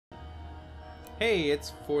Hey,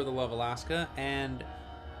 it's ForTheLoveAlaska, and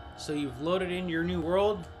so you've loaded in your new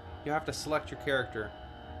world, you have to select your character.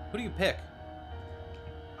 Who do you pick?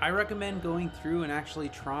 I recommend going through and actually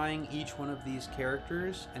trying each one of these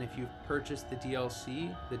characters, and if you've purchased the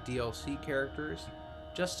DLC characters,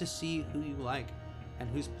 just to see who you like and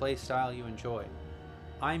whose playstyle you enjoy.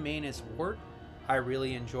 I main as Wart. I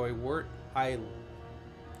really enjoy Wart. I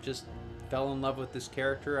just fell in love with this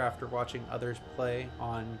character after watching others play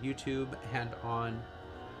on YouTube and on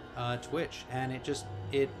Twitch, and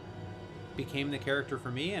it became the character for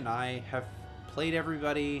me, and I have played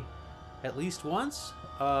everybody at least once.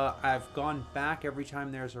 I've gone back every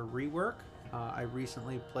time there's a rework. I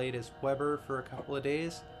recently played as Weber for a couple of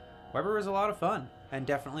days. Weber was a lot of fun and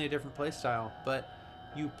definitely a different playstyle, but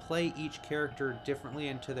you play each character differently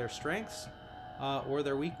into their strengths or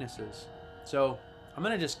their weaknesses. So I'm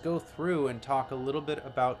going to just go through and talk a little bit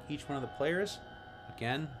about each one of the players.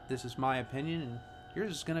 Again, this is my opinion, and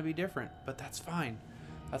yours is going to be different, but that's fine.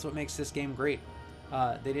 That's what makes this game great.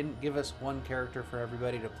 They didn't give us one character for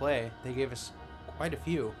everybody to play. They gave us quite a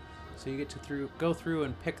few, so you get to go through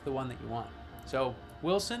and pick the one that you want. So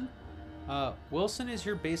Wilson. Wilson is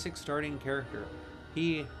your basic starting character.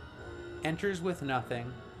 He enters with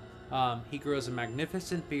nothing. He grows a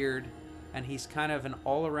magnificent beard, and he's kind of an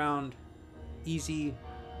all-around easy,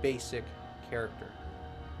 basic character.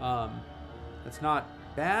 It's not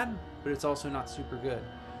bad, but it's also not super good.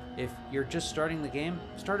 If you're just starting the game,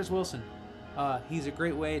 start as Wilson. He's a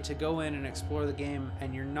great way to go in and explore the game,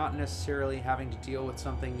 and you're not necessarily having to deal with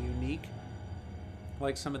something unique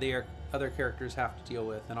like some of the other characters have to deal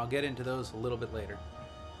with, and I'll get into those a little bit later.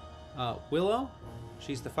 Willow,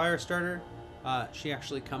 she's the fire starter. She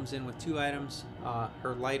actually comes in with two items,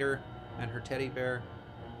 her lighter and her teddy bear.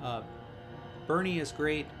 Bernie is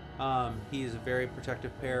great. He is a very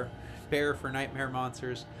protective bear for nightmare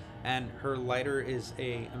monsters, and her lighter is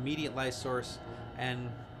a immediate life source, and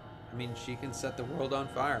I mean, she can set the world on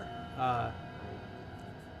fire.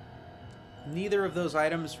 Neither of those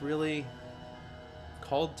items really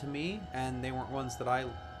called to me, and they weren't ones that I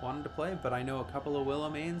wanted to play, but I know a couple of Willow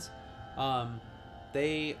mains.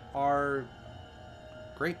 They are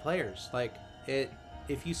great players.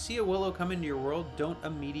 If you see a Willow come into your world, don't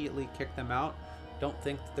immediately kick them out. Don't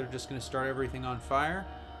think that they're just going to start everything on fire.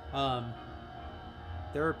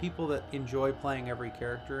 There are people that enjoy playing every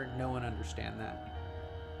character. No one understands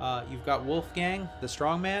that. You've got Wolfgang, the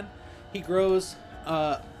strongman. He grows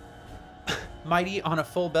mighty on a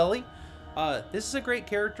full belly. This is a great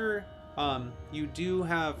character. You do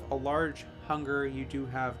have a large hunger, you do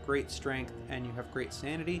have great strength, and you have great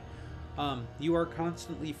sanity. You are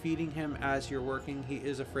constantly feeding him as you're working. He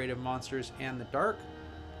is afraid of monsters and the dark.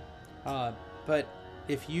 But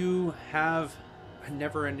if you have a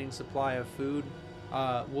never-ending supply of food,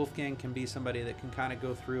 Wolfgang can be somebody that can kind of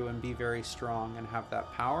go through and be very strong and have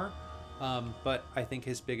that power. But I think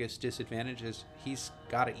his biggest disadvantage is he's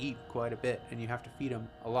got to eat quite a bit, and you have to feed him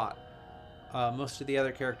a lot. Most of the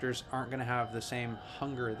other characters aren't going to have the same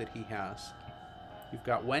hunger that he has. You've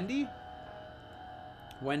got Wendy.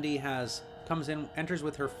 Wendy enters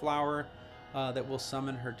with her flower that will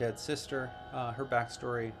summon her dead sister. Her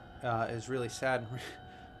backstory is really sad,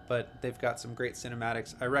 but they've got some great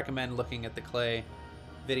cinematics. I recommend looking at the Clay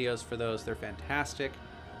videos for those. They're fantastic.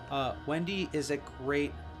 Wendy is a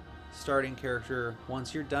great starting character.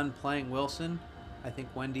 Once you're done playing Wilson, I think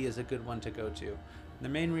Wendy is a good one to go to. The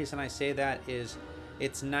main reason I say that is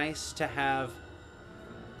it's nice to have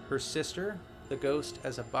her sister, the ghost,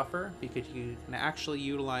 as a buffer, because you can actually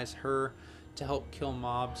utilize her to help kill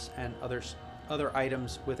mobs and other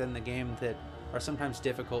items within the game that are sometimes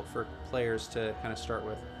difficult for players to kind of start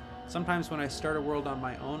with. Sometimes when I start a world on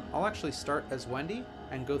my own, I'll actually start as Wendy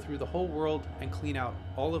and go through the whole world and clean out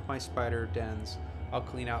all of my spider dens. I'll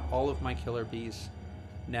clean out all of my killer bees'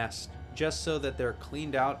 nests, just so that they're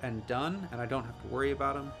cleaned out and done, and I don't have to worry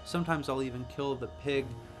about them. Sometimes I'll even kill the pig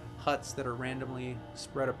huts that are randomly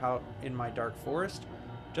spread about in my dark forest,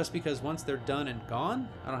 just because once they're done and gone,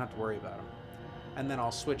 I don't have to worry about them. And then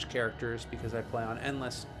I'll switch characters because I play on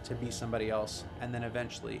Endless to be somebody else, and then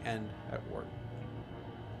eventually end at Wart.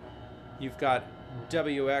 You've got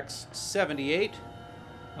WX78.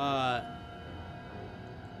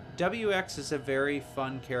 WX is a very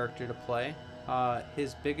fun character to play.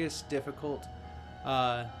 His biggest difficult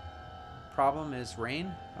problem is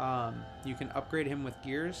rain. You can upgrade him with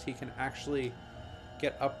gears. He can actually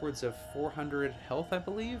get upwards of 400 health, I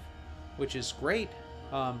believe, which is great,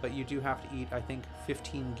 but you do have to eat, I think,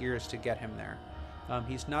 15 gears to get him there.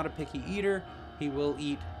 He's not a picky eater. He will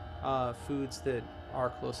eat foods that are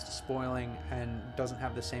close to spoiling and doesn't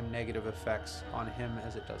have the same negative effects on him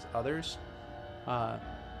as it does others.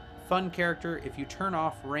 Fun character. If you turn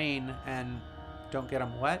off rain and don't get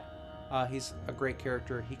him wet, he's a great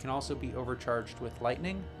character. He can also be overcharged with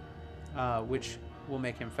lightning, which will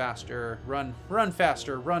make him faster, run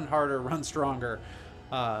faster, run harder, run stronger,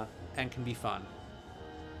 and can be fun.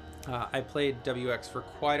 I played WX for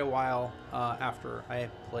quite a while after I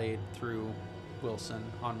had played through Wilson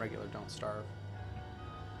on regular Don't Starve.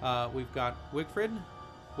 We've got Wigfrid.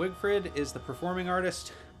 Wigfrid is the performing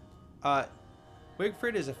artist.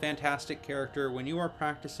 Wigfrid is a fantastic character when you are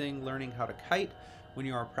practicing learning how to kite, when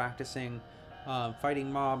you are practicing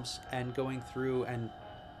fighting mobs and going through and,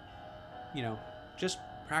 you know, just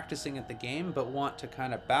practicing at the game, but want to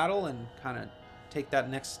kind of battle and kind of take that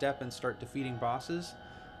next step and start defeating bosses.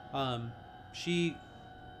 She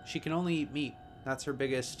can only eat meat. That's her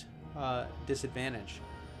biggest disadvantage.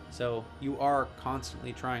 So you are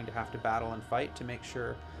constantly trying to have to battle and fight to make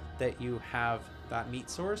sure that you have that meat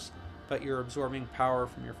source, but you're absorbing power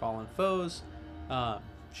from your fallen foes.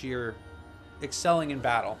 You're excelling in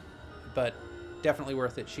battle, but definitely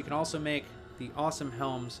worth it. She can also make the awesome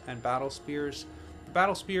helms and battle spears. The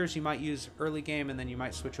battle spears you might use early game, and then you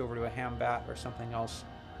might switch over to a ham bat or something else.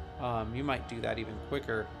 You might do that even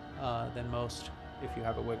quicker than most if you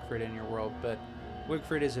have a Wigfrid in your world, but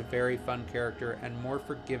Wigfrid is a very fun character and more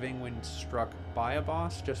forgiving when struck by a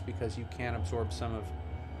boss, just because you can absorb some of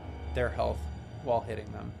their health while hitting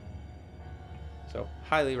them. So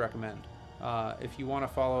highly recommend. If you want to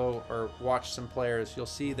follow or watch some players, you'll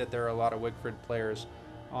see that there are a lot of Wigfrid players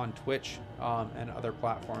on Twitch and other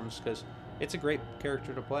platforms, because it's a great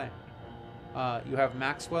character to play. You have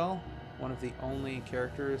Maxwell, one of the only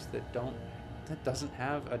characters that doesn't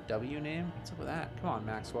have a W name. What's up with that? Come on,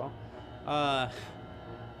 Maxwell.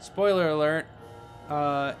 Spoiler alert,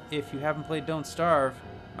 if you haven't played Don't Starve,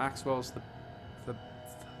 Maxwell's the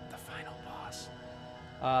final boss.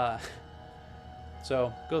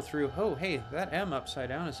 So go through. Oh, hey, that M upside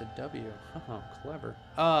down is a W. Oh, clever.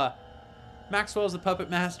 Maxwell's the puppet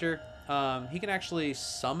master. He can actually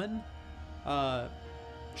summon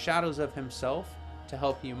shadows of himself to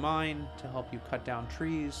help you mine, to help you cut down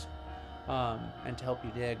trees, and to help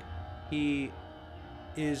you dig. He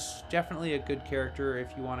is definitely a good character if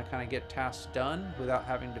you want to kind of get tasks done without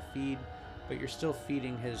having to feed, but you're still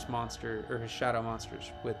feeding his monster or his shadow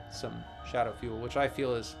monsters with some shadow fuel, which I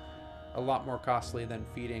feel is a lot more costly than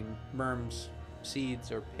feeding merms,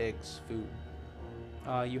 seeds, or pigs food.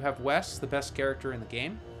 You have Wes, the best character in the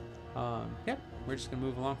game. Yeah, we're just gonna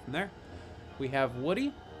move along from there. We have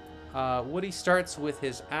Woody. Woody starts with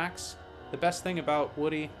his axe. The best thing about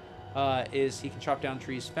Woody is he can chop down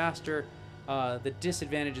trees faster. The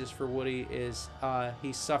disadvantages for Woody is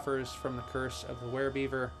he suffers from the curse of the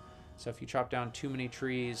werebeaver. So if you chop down too many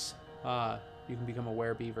trees, you can become a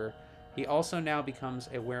werebeaver. He also now becomes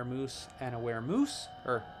a weremoose and a weremoose,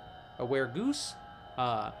 or a weregoose,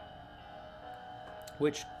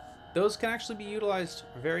 which those can actually be utilized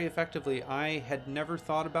very effectively. I had never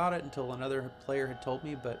thought about it until another player had told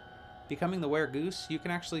me, but becoming the weregoose, you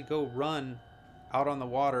can actually go run out on the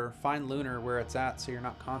water, find Lunar where it's at, so you're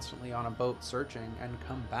not constantly on a boat searching, and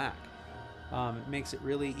come back. It makes it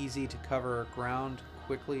really easy to cover ground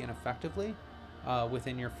quickly and effectively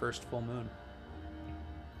within your first full moon.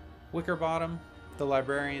 Wickerbottom, the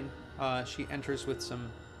librarian, she enters with some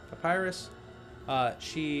papyrus.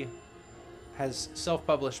 She has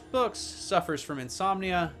self-published books, suffers from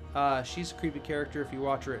insomnia. She's a creepy character. If you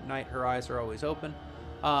watch her at night, her eyes are always open.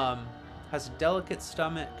 Has a delicate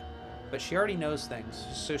stomach, but she already knows things.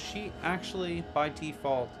 So she actually, by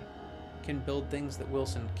default, can build things that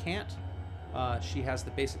Wilson can't. She has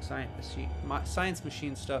the basic science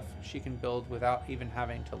machine stuff she can build without even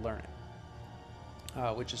having to learn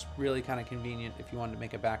it, which is really kind of convenient if you wanted to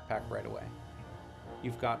make a backpack right away.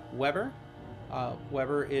 You've got Weber.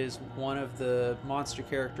 Weber is one of the monster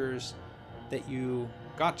characters that you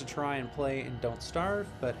got to try and play in Don't Starve,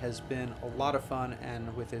 but has been a lot of fun,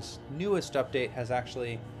 and with his newest update has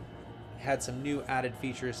actually had some new added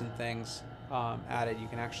features and things added. You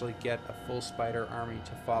can actually get a full spider army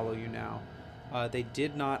to follow you now. They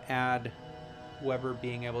did not add Weber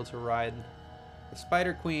being able to ride the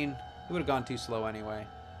Spider Queen. It would have gone too slow anyway.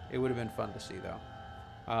 It would have been fun to see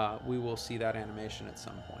though. We will see that animation at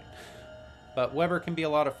some point. But Weber can be a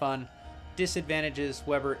lot of fun. Disadvantages,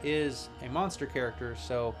 Weber is a monster character,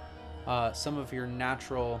 so some of your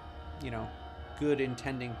natural, good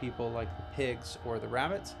intending people like the pigs or the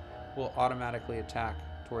rabbits will automatically attack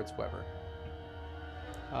towards Weber.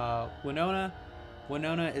 Winona.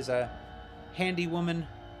 Winona is a handy woman.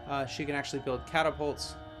 She can actually build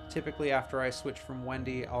catapults. Typically after I switch from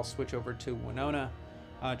Wendy, I'll switch over to Winona.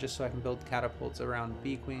 just so I can build catapults around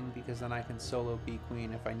Bee Queen, because then I can solo Bee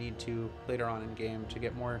Queen if I need to later on in game to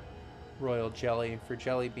get more royal jelly for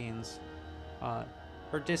jelly beans.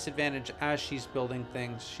 Her disadvantage as she's building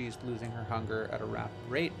things, she's losing her hunger at a rapid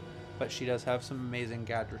rate, but she does have some amazing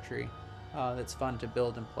gadgetry that's fun to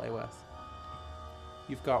build and play with.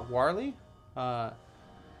 You've got Warley.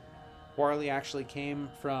 Warley actually came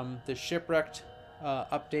from the Shipwrecked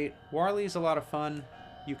update. Warley is a lot of fun.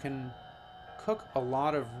 You can cook a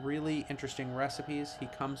lot of really interesting recipes. He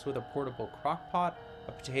comes with a portable crock pot,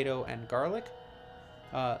 a potato, and garlic.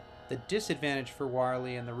 The disadvantage for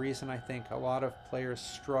Warley, and the reason I think a lot of players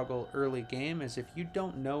struggle early game, is if you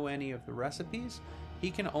don't know any of the recipes, he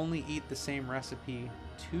can only eat the same recipe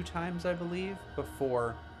 2 times, I believe,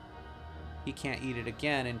 before he can't eat it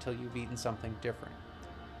again until you've eaten something different.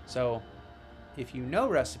 So if you know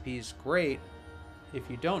recipes, great. If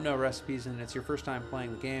you don't know recipes and it's your first time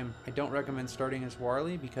playing the game, I don't recommend starting as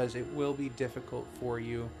Warley, because it will be difficult for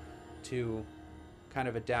you to kind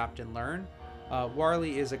of adapt and learn.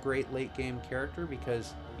 Warley is a great late game character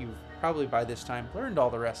because you've probably by this time learned all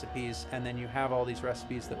the recipes, and then you have all these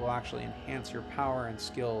recipes that will actually enhance your power and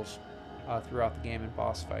skills throughout the game in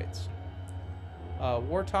boss fights.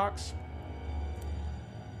 Wartox.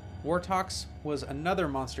 Wartox was another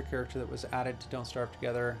monster character that was added to Don't Starve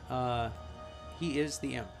Together. He is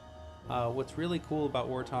the imp. What's really cool about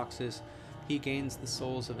Wartox is he gains the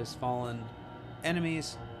souls of his fallen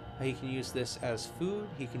enemies. He can use this as food,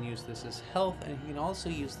 he can use this as health, and he can also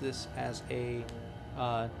use this as a,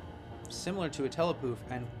 similar to a telepoof,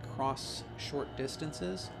 and cross short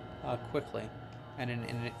distances quickly and in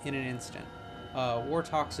an instant.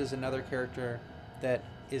 Wartox is another character that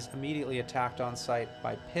is immediately attacked on sight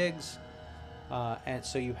by pigs, and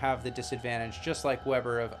so you have the disadvantage, just like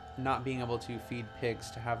Weber, of not being able to feed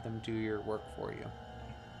pigs to have them do your work for you.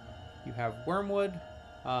 You have Wormwood.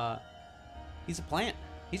 He's a plant.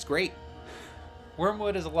 He's great.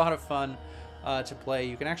 Wormwood is a lot of fun to play.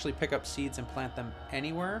 You can actually pick up seeds and plant them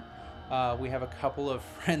anywhere. We have a couple of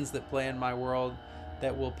friends that play in my world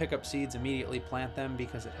that will pick up seeds, immediately plant them,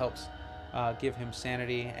 because it helps give him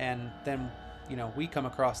sanity. And then, you know, we come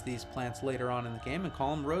across these plants later on in the game and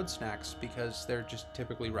call them road snacks, because they're just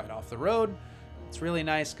typically right off the road. It's really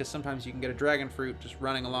nice because sometimes you can get a dragon fruit just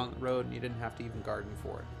running along the road and you didn't have to even garden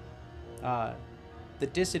for it. The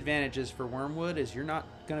disadvantages for Wormwood is you're not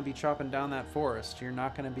going to be chopping down that forest. You're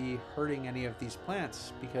not going to be hurting any of these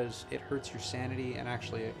plants, because it hurts your sanity and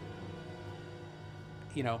actually,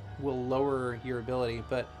 you know, will lower your ability.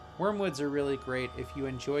 But Wormwoods are really great if you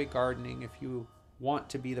enjoy gardening, if you want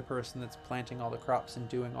to be the person that's planting all the crops and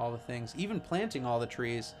doing all the things, even planting all the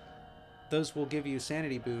trees. Those will give you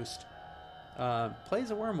sanity boost. Play as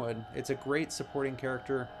a Wormwood. It's a great supporting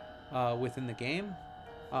character within the game.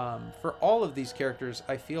 For all of these characters,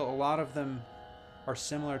 I feel a lot of them are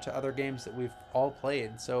similar to other games that we've all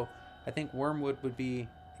played. So I think Wormwood would be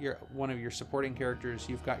one of your supporting characters.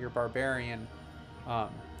 You've got your barbarian,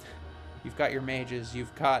 you've got your mages,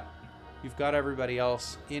 you've got everybody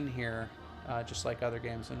else in here, just like other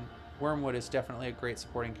games. And Wormwood is definitely a great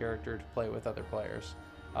supporting character to play with other players.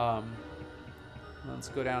 Let's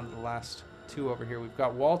go down to the last 2 over here. We've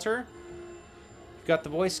got Walter. We've got the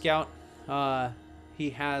Boy Scout. He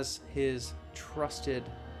has his trusted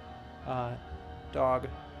dog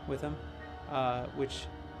with him, which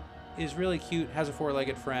is really cute. Has a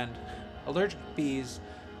 4-legged friend. Allergic to bees.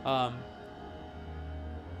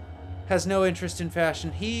 Has no interest in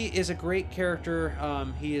fashion. He is a great character.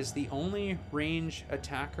 He is the only range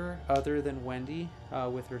attacker other than Wendy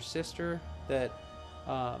with her sister that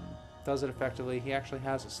does it effectively. He actually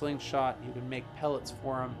has a slingshot. You can make pellets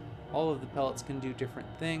for him. All of the pellets can do different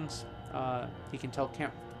things. He can tell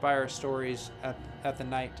campfire stories at the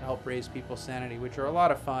night to help raise people's sanity, which are a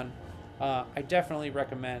lot of fun. I definitely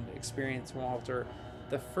recommend experiencing Walter.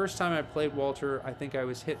 The first time I played Walter, I think I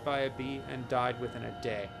was hit by a bee and died within a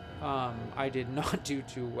day. I did not do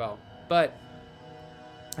too well. But,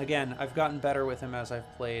 again, I've gotten better with him as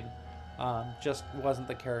I've played. Just wasn't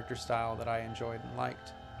the character style that I enjoyed and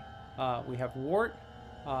liked. We have Wart,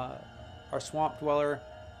 our swamp dweller.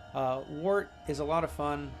 Wart is a lot of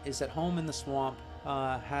fun, is at home in the swamp,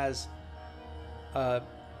 has a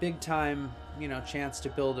big time, chance to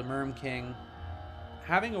build a Merm King.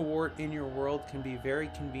 Having a Wart in your world can be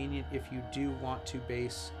very convenient if you do want to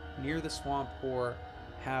base near the swamp or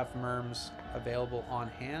have Merms available on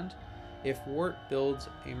hand. If Wart builds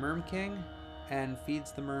a Merm King and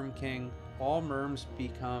feeds the Merm King, all Merms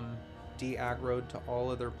become de-aggroed to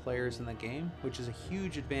all other players in the game, which is a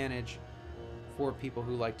huge advantage for people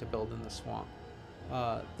who like to build in the swamp.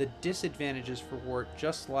 The disadvantages for Wart,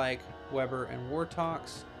 just like Weber, and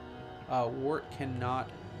Wartox. Wart cannot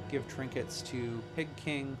give trinkets to Pig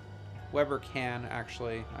King. Weber can,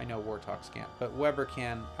 actually. I know Wartox can't, but Weber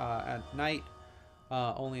can at night,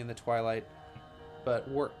 only in the twilight. But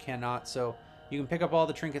Wart cannot, so you can pick up all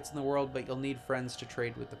the trinkets in the world, but you'll need friends to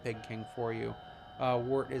trade with the Pig King for you.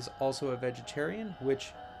 Wart is also a vegetarian,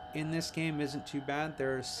 which in this game isn't too bad.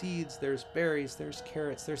 There's seeds, there's berries, there's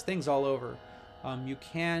carrots, there's things all over. You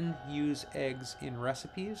can use eggs in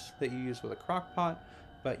recipes that you use with a crock pot,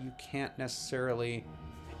 but you can't necessarily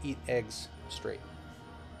eat eggs straight.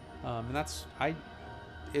 And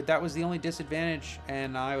that was the only disadvantage,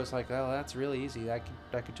 and I was like, oh, that's really easy. I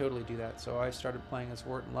could totally do that. So I started playing as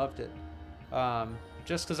Wart and loved it.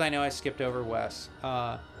 Just because I know I skipped over Wes.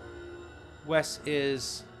 Wes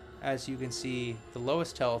is, as you can see, the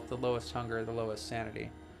lowest health, the lowest hunger, the lowest sanity.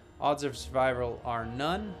 Odds of survival are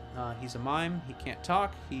none. He's a mime. He can't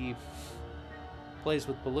talk. He plays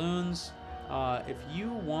with balloons. If you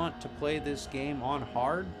want to play this game on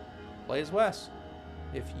hard, play as Wes.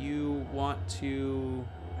 If you want to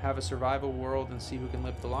have a survival world and see who can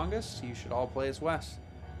live the longest, you should all play as Wes.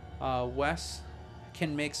 Wes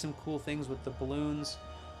can make some cool things with the balloons.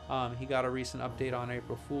 He got a recent update on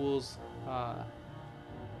April Fools.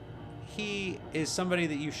 He is somebody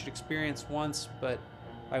that you should experience once, but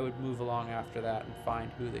I would move along after that and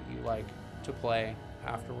find who that you like to play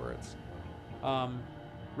afterwards.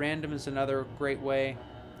 Random is another great way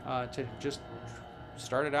to just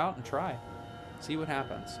start it out and try. See what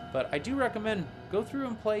happens. But I do recommend go through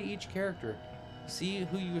and play each character. See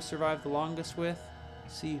who you survive the longest with.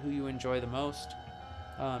 See who you enjoy the most.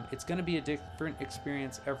 It's going to be a different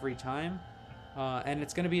experience every time. And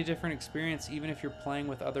it's going to be a different experience even if you're playing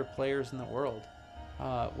with other players in the world.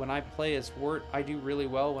 When I play as Wart, I do really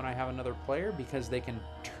well when I have another player because they can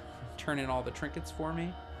turn in all the trinkets for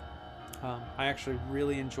me. I actually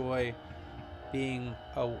really enjoy being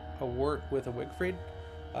a Wart with a Wigfried.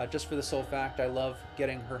 Just for the sole fact I love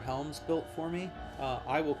getting her helms built for me.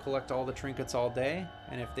 I will collect all the trinkets all day,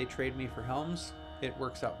 and if they trade me for helms, it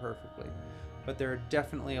works out perfectly. But there are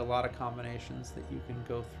definitely a lot of combinations that you can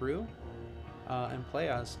go through and play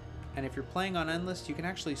as. And if you're playing on Endless, you can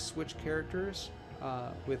actually switch characters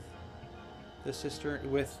with the sister,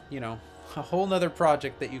 with, you know, a whole nother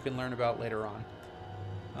project that you can learn about later on.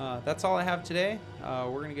 That's all I have today.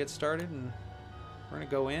 We're going to get started, and we're going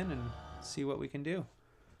to go in and see what we can do.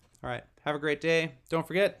 All right, have a great day. Don't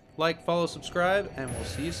forget, like, follow, subscribe, and we'll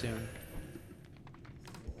see you soon.